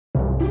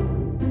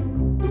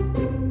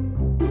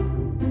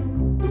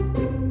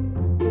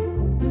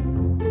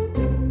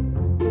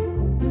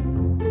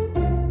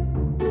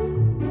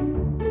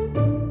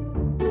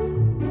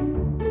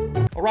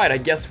Alright, I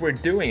guess we're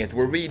doing it.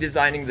 We're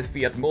redesigning the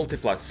Fiat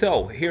Multipla.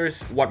 So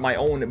here's what my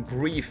own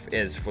brief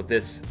is for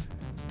this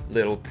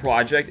little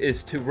project,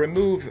 is to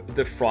remove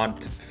the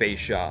front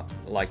fascia.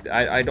 Like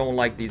I don't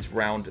like these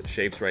round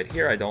shapes right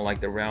here. I don't like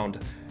the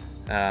round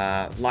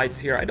lights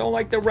here. I don't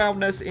like the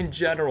roundness in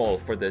general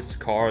for this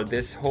car.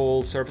 This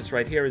whole surface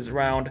right here is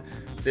round.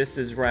 This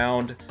is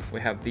round. We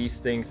have these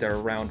things that are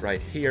round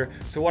right here.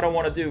 So what I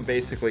want to do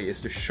basically is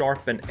to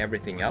sharpen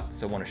everything up.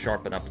 So I want to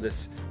sharpen up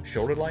this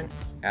shoulder line,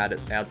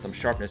 add some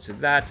sharpness to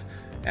that,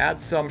 add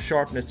some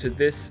sharpness to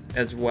this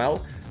as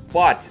well.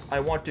 But I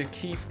want to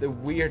keep the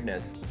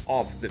weirdness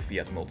of the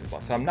Fiat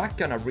Multipla. So I'm not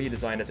gonna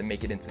redesign it and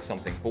make it into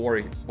something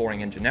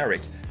boring and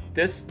generic.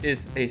 This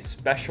is a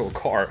special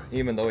car.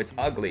 Even though it's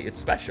ugly, it's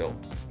special.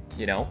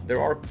 You know, there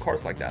are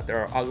cars like that. They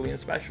are ugly and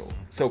special.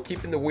 So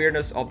keeping the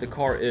weirdness of the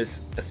car is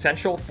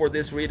essential for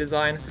this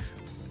redesign.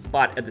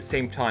 But at the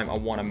same time, I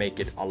want to make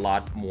it a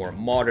lot more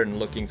modern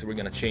looking. So we're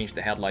going to change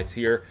the headlights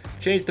here,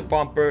 change the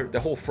bumper, the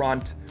whole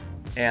front,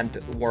 and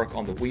work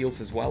on the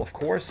wheels as well, of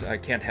course. I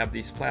can't have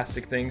these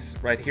plastic things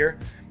right here.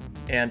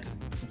 And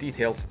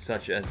details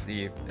such as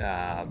the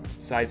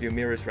side view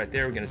mirrors right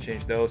there, we're going to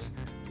change those.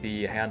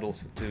 The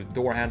handles to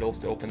door handles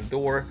to open the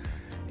door,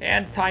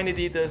 and tiny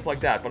details like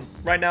that. But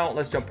right now,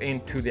 let's jump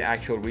into the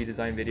actual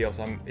redesign video.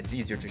 So it's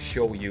easier to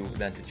show you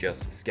than to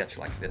just sketch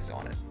like this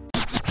on it.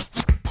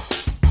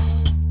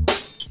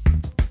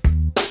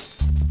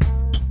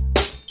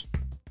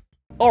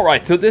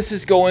 Alright, so this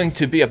is going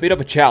to be a bit of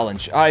a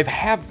challenge. I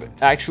have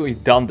actually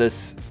done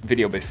this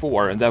video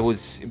before, and that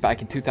was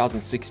back in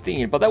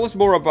 2016, but that was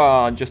more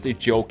of just a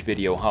joke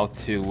video, how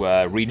to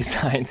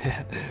redesign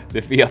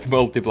the Fiat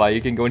Multipla.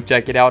 You can go and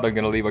check it out. I'm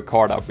gonna leave a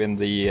card up in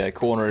the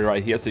corner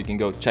right here, so you can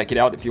go check it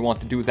out if you want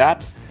to do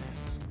that.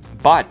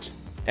 But,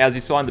 as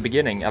you saw in the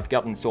beginning, I've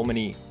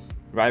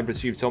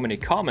received so many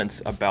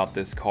comments about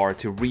this car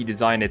to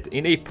redesign it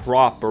in a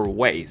proper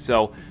way.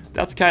 So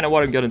that's kind of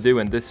what I'm gonna do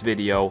in this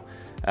video.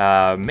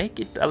 Make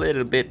it a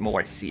little bit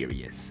more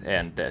serious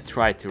and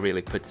try to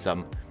really put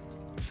some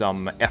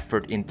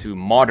effort into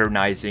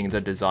modernizing the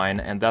design,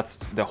 and that's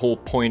the whole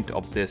point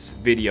of this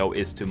video,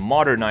 is to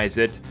modernize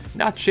it,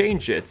 not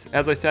change it.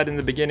 As I said in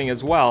the beginning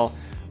as well,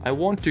 I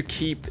want to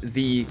keep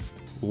the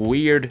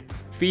weird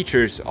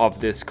features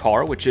of this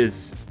car, which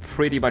is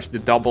pretty much the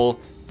double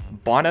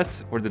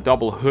bonnet or the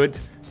double hood.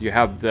 You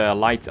have the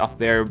lights up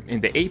there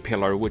in the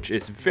A-pillar, which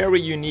is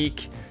very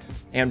unique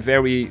and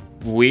very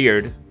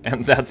weird,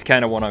 and that's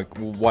kind of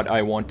what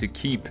I want to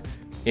keep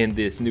in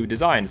this new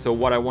design. So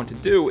what I want to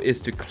do is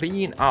to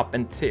clean up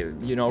and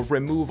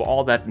remove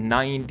all that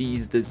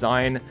 90s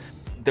design,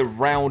 the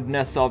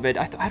roundness of it.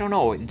 I don't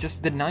know,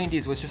 just the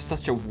 90s was just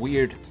such a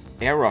weird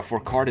era for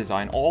car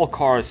design. All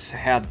cars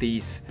had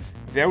these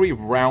very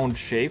round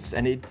shapes,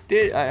 and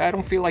I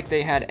don't feel like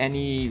they had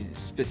any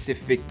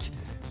specific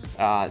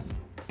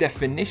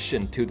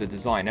definition to the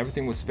design.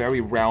 Everything was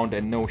very round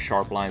and no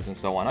sharp lines and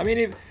so on. I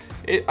mean,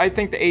 I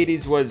think the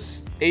 80s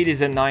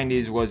and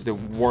 90s was the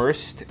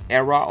worst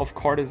era of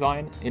car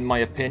design, in my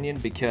opinion,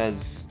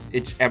 because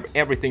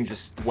everything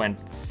just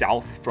went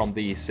south from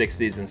the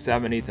 60s and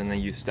 70s, and then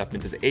you step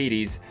into the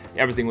 80s,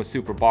 everything was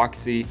super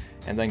boxy,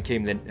 and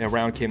then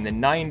around came the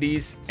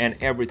 90s, and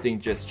everything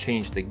just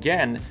changed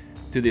again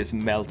to this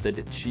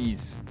melted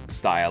cheese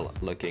style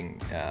looking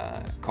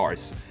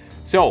cars.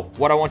 So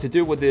what I want to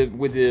do with the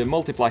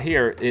Multipla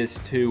here is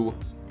to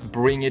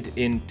bring it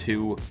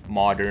into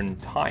modern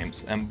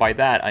times, and by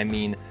that I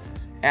mean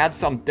add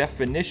some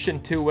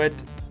definition to it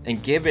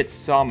and give it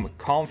some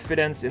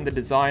confidence in the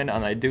design.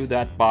 And I do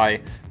that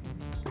by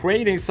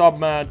creating some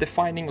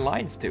defining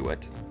lines to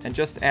it, and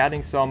just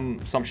adding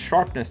some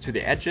sharpness to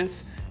the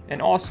edges,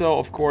 and also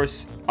of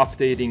course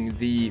updating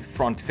the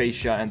front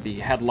fascia and the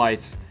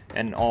headlights,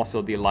 and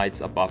also the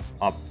lights up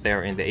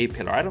there in the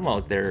A-pillar. I don't know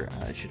if they're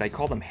should I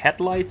call them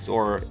headlights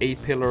or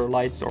A-pillar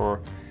lights or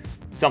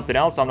something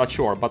else, I'm not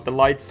sure, but the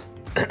lights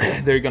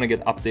they're gonna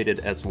get updated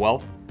as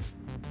well.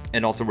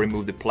 And also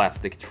remove the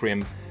plastic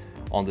trim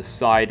on the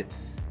side,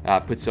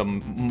 put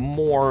some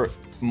more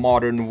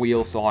modern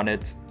wheels on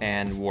it,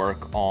 and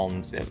work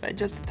on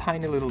just a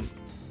tiny little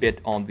bit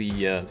on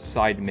the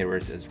side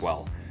mirrors as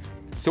well.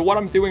 So what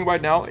I'm doing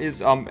right now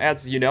is,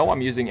 as you know,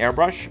 I'm using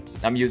airbrush,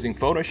 I'm using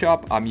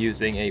Photoshop, I'm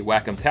using a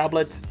Wacom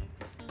tablet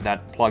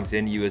that plugs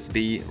in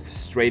USB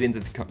straight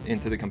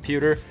into the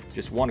computer,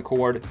 just one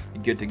cord,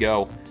 good to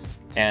go.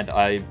 And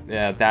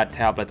that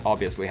tablet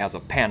obviously has a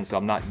pen, so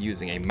I'm not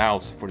using a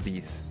mouse for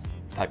these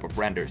type of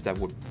renders. That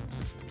would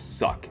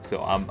suck.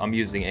 So I'm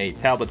using a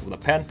tablet with a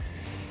pen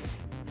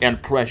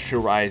and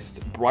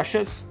pressurized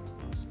brushes.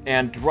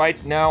 And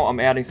right now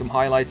I'm adding some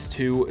highlights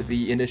to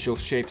the initial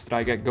shapes that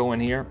I got going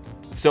here.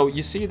 So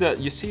you see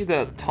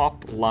the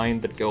top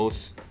line that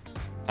goes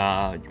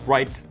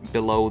right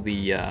below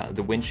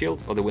the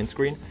windshield or the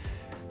windscreen.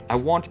 I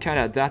want kind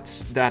of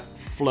that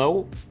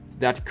flow,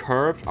 that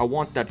curve. I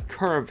want that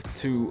curve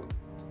to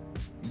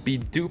be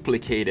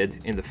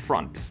duplicated in the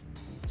front.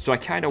 So I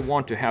kind of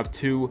want to have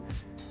two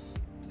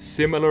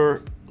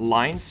similar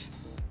lines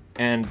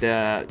and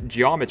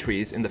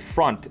geometries in the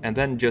front, and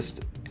then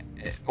just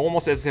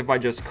almost as if I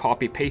just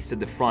copy pasted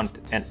the front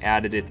and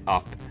added it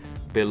up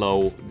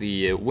below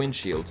the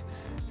windshield.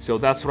 So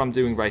that's what I'm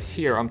doing right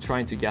here. I'm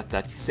trying to get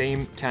that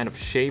same kind of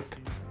shape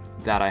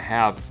that I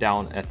have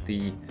down at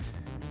the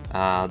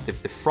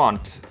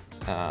front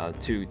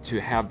to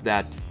have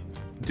that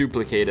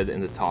duplicated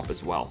in the top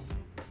as well.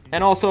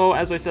 And also,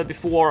 as I said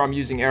before, I'm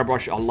using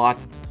airbrush a lot.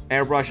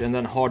 Airbrush and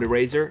then hard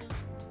eraser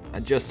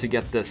just to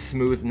get the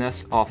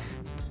smoothness of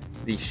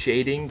the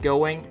shading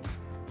going.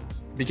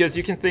 Because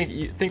you can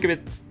think of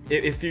it,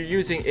 if you're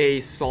using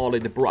a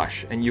solid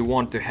brush and you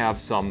want to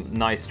have some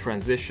nice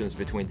transitions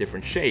between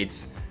different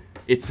shades,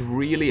 it's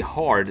really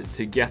hard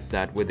to get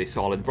that with a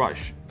solid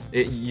brush.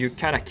 You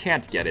kind of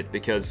can't get it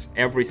because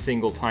every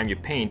single time you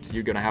paint,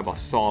 you're gonna have a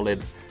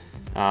solid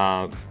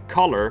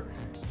color,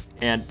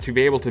 and to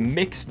be able to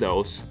mix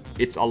those,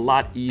 it's a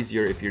lot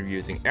easier if you're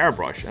using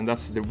airbrush. And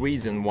that's the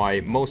reason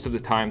why most of the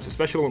times,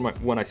 especially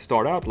when I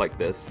start out like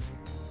this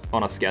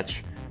on a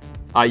sketch,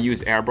 I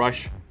use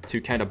airbrush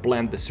to kind of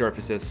blend the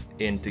surfaces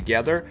in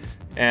together.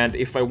 And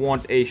if I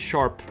want a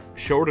sharp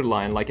shoulder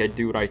line like I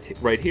do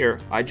right here,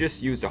 I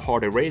just use a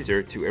hard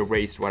eraser to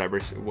erase whatever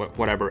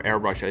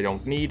airbrush I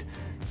don't need,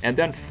 and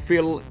then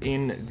fill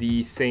in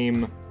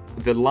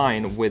the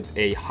line with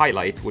a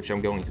highlight, which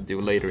I'm going to do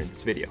later in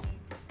this video.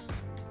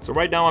 So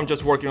right now I'm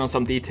just working on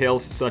some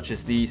details such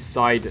as the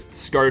side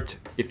skirt,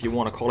 if you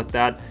want to call it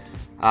that,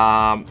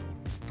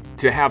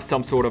 to have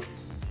some sort of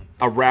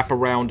a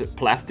wraparound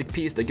plastic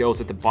piece that goes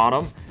at the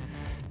bottom.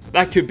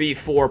 That could be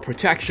for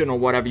protection or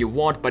whatever you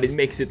want, but it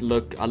makes it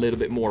look a little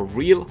bit more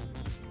real.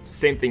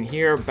 Same thing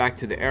here, back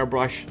to the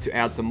airbrush to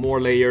add some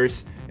more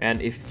layers. And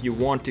if you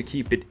want to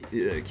keep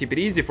it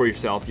easy for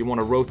yourself, you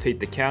want to rotate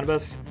the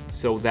canvas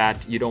so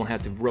that you don't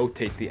have to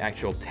rotate the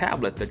actual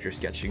tablet that you're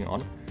sketching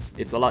on.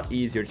 It's a lot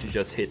easier to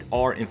just hit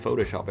R in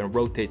Photoshop and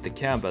rotate the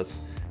canvas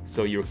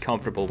so you're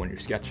comfortable when you're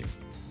sketching.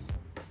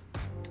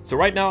 So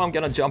right now I'm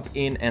gonna jump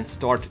in and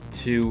start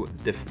to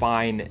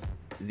define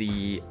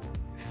the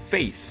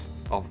face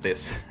of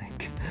this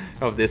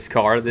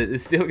car.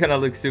 It's still gonna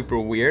look super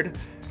weird,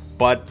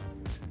 but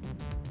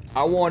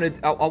I want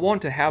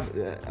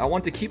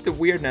to keep the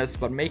weirdness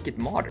but make it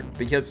modern,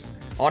 because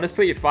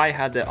honestly, if I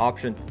had the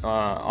option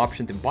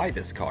to buy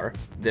this car,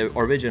 the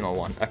original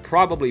one, I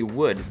probably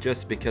would,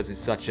 just because it's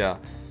such a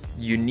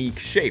unique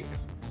shape.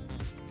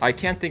 I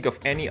can't think of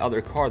any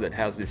other car that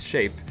has this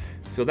shape,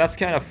 so that's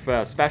kind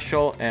of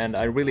special, and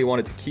I really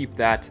wanted to keep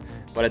that,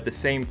 but at the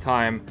same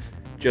time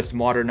just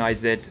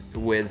modernize it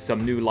with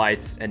some new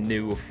lights and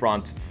new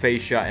front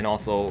fascia, and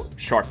also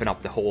sharpen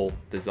up the whole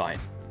design.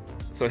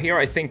 So here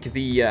I think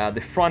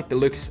the front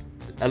looks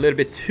a little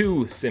bit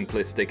too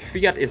simplistic.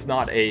 Fiat is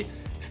not a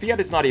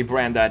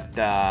brand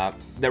that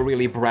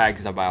really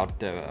brags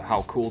about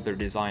how cool their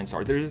designs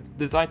are. Their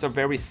designs are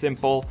very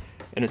simple,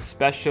 and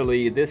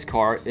especially this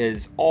car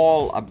is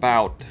all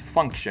about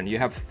function. You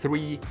have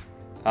 3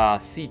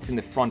 seats in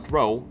the front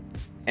row,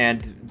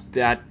 and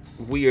that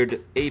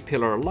weird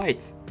A-pillar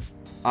light,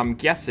 I'm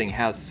guessing,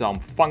 has some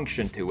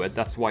function to it.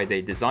 That's why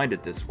they designed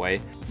it this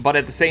way. But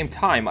at the same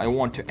time, I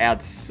want to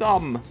add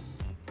some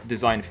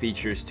design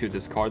features to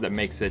this car that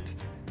makes it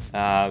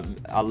a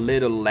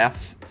little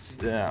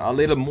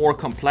more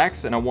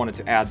complex, and I wanted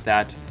to add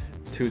that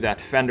to that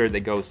fender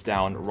that goes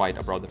down right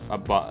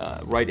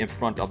in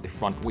front of the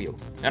front wheel.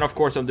 And of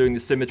course I'm doing the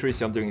symmetry,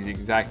 so I'm doing the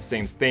exact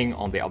same thing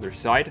on the other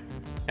side,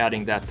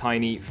 adding that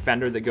tiny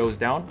fender that goes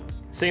down.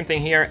 Same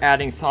thing here,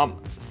 adding some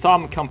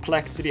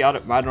complexity. I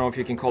don't know if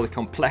you can call it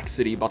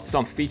complexity, but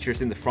some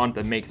features in the front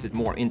that makes it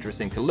more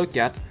interesting to look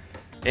at.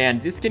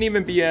 And this can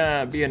even be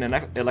an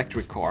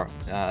electric car.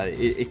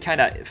 It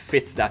kind of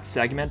fits that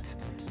segment,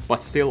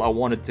 but still I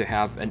wanted to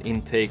have an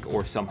intake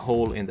or some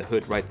hole in the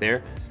hood right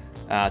there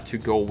to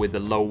go with the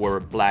lower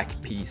black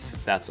piece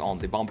that's on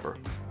the bumper.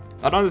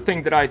 Another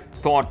thing that I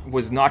thought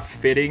was not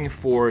fitting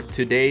for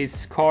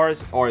today's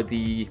cars are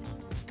the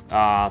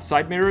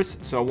side mirrors.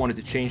 So I wanted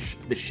to change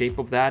the shape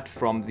of that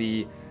from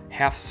the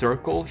half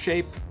circle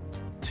shape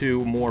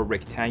to more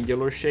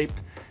rectangular shape.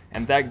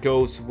 And that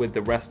goes with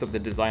the rest of the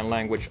design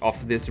language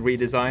of this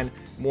redesign.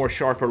 More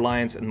sharper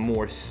lines and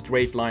more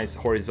straight lines,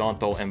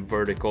 horizontal and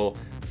vertical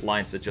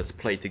lines that just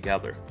play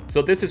together.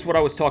 So this is what I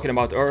was talking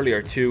about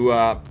earlier,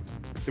 to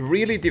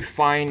really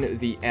define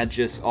the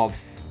edges of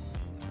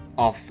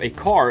a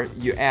car.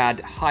 You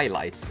add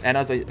highlights, and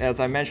as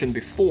I mentioned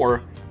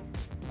before,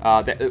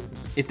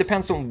 it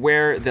depends on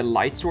where the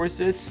light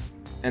source is,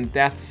 and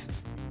that's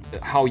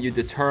how you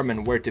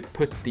determine where to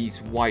put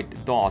these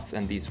white dots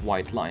and these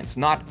white lines.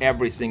 Not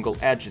every single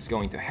edge is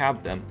going to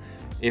have them.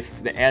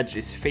 If the edge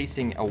is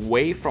facing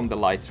away from the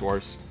light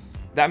source,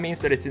 that means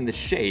that it's in the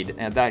shade,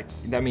 and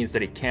that means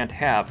that it can't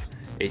have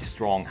a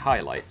strong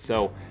highlight.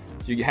 So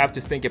you have to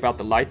think about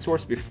the light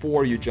source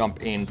before you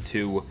jump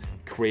into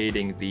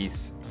creating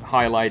these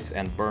highlights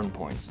and burn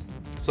points.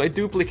 So I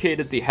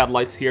duplicated the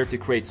headlights here to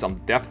create some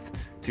depth,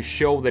 to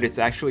show that it's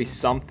actually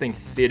something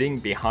sitting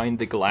behind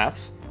the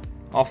glass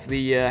of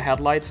the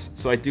headlights.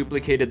 So I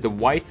duplicated the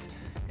white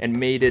and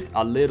made it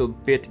a little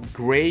bit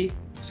gray,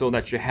 so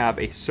that you have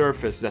a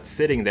surface that's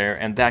sitting there,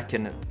 and that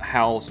can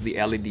house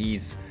the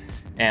LEDs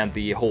and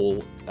the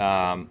whole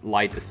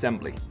light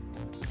assembly.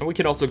 And we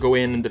can also go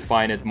in and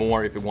define it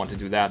more if we want to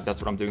do that.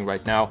 That's what I'm doing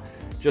right now.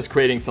 Just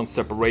creating some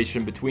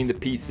separation between the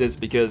pieces,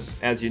 because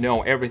as you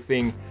know,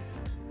 everything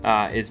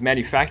is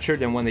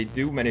manufactured, and when they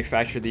do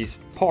manufacture these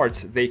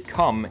parts, they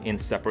come in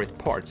separate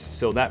parts.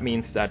 So that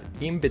means that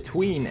in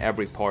between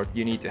every part,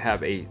 you need to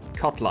have a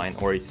cut line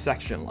or a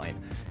section line.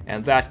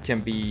 And that can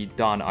be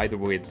done either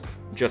with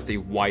just a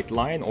white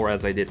line, or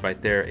as I did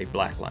right there, a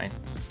black line.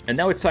 And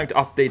now it's time to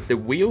update the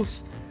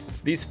wheels.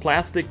 These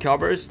plastic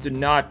covers do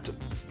not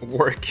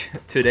work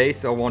today,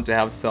 so I want to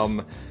have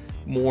some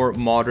more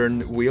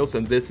modern wheels,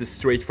 and this is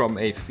straight from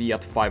a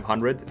Fiat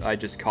 500. I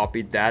just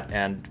copied that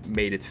and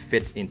made it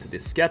fit into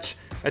this sketch.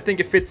 I think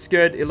it fits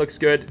good, it looks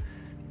good,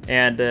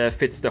 and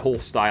fits the whole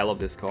style of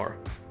this car.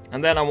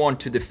 And then I want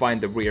to define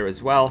the rear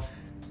as well.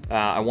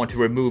 I want to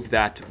remove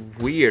that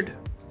weird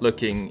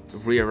looking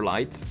rear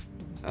light.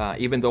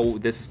 Even though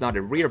this is not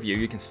a rear view,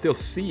 you can still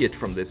see it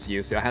from this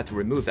view, so I had to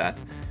remove that.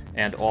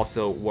 And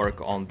also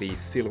work on the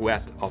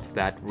silhouette of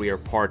that rear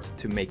part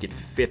to make it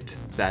fit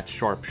that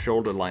sharp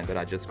shoulder line that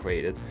I just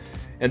created.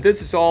 And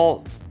this is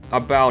all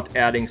about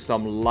adding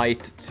some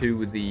light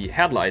to the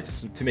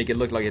headlights to make it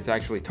look like it's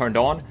actually turned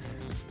on.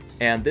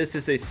 And this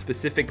is a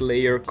specific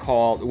layer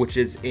which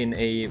is in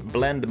a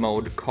blend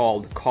mode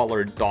called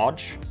Color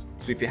Dodge.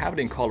 So if you have it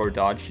in Color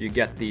Dodge, you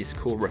get these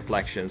cool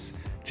reflections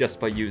just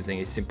by using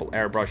a simple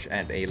airbrush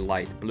and a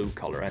light blue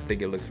color. I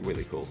think it looks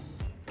really cool.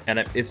 And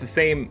it's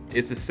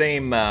the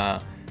same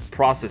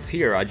process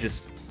here. I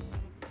just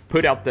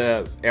put out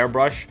the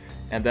airbrush,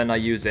 and then I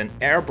use an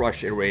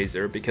airbrush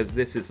eraser because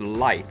this is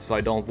light, so I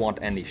don't want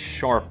any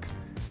sharp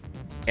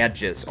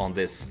edges on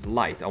this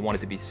light. I want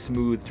it to be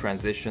smooth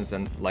transitions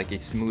and like a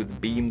smooth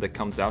beam that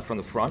comes out from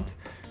the front.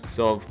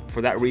 So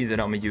for that reason,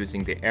 I'm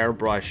using the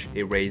airbrush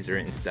eraser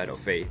instead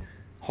of a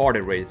hard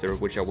eraser,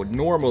 which I would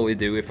normally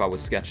do if I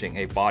was sketching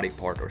a body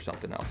part or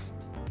something else.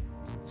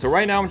 So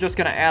right now I'm just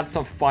gonna add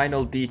some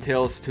final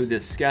details to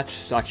this sketch,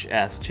 such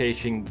as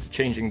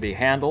changing the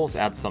handles,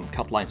 add some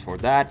cut lines for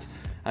that.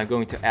 I'm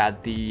going to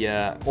add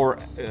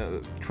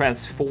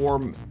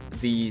transform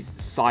the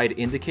side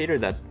indicator,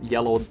 that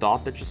yellow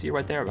dot that you see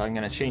right there. I'm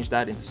gonna change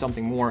that into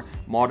something more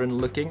modern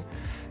looking.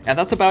 And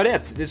that's about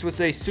it. This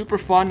was a super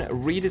fun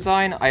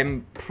redesign.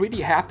 I'm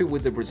pretty happy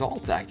with the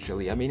results,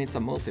 actually. I mean, it's a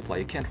Multipla.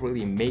 You can't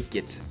really make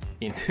it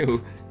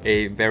into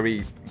a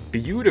very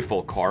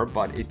beautiful car,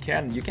 but you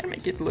can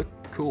make it look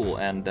cool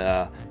and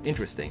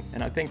interesting.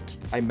 And I think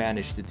I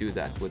managed to do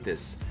that with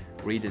this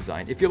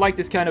redesign. If you like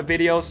this kind of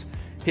videos,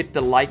 hit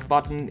the like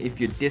button. If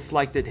you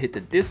disliked it, hit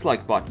the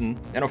dislike button.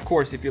 And of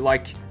course, if you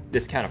like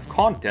this kind of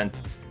content,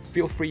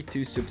 feel free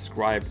to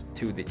subscribe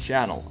to the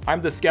channel. I'm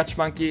the Sketch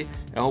Monkey.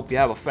 I hope you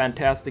have a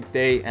fantastic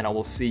day, and I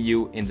will see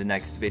you in the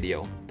next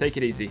video. Take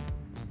it easy.